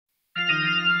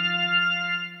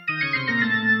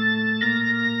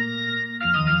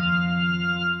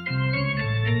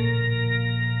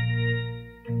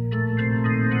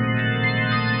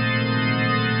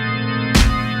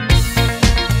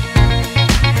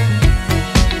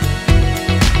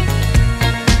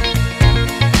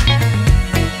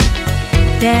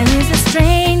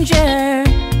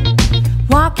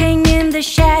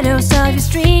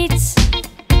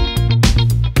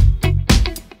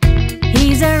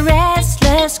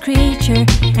creature,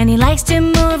 and he likes to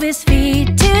move his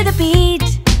feet to the beat.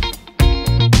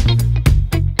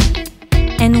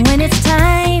 And when it's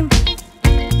time,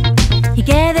 he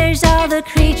gathers all the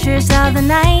creatures of the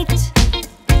night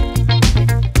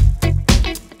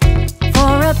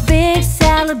for a big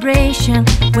celebration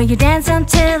where you dance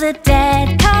until the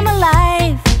dead come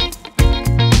alive.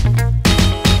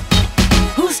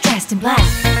 Who's dressed in black?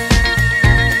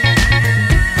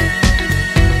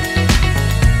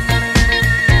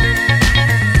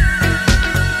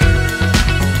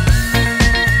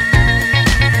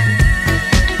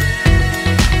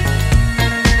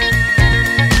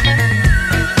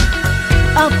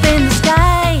 Up in the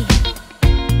sky,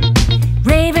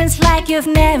 ravens like you've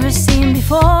never seen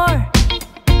before,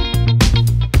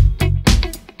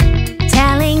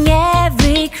 telling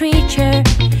every creature,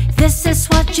 this is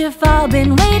what you've all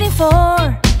been waiting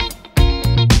for.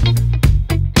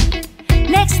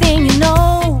 Next thing you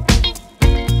know,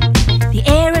 the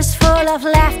air is full of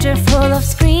laughter, full of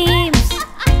screams,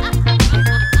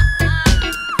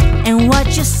 and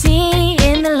what you see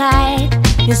in the light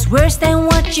is worse than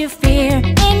what you fear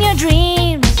in your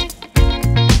dreams.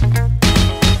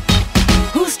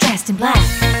 Who's dressed in black?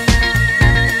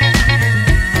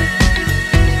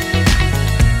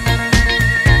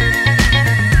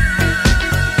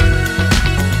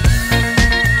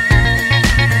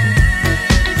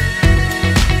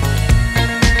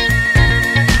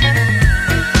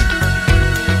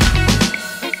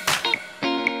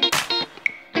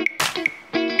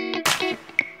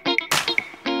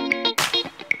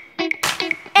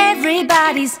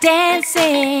 Everybody's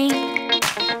dancing,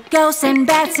 ghosts and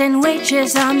bats and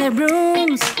witches on their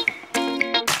brooms,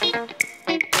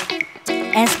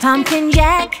 as Pumpkin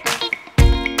Jack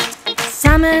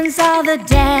summons all the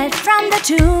dead from the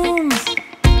tombs.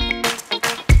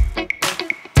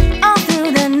 All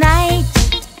through the night,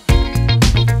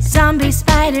 zombies,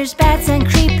 spiders, bats and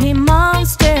creepy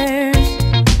monsters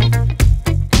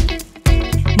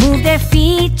move their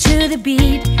feet to the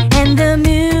beat, and the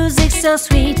music's so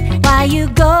sweet. While you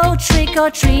go trick or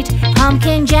treat,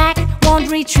 Pumpkin Jack won't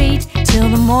retreat till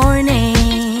the morning.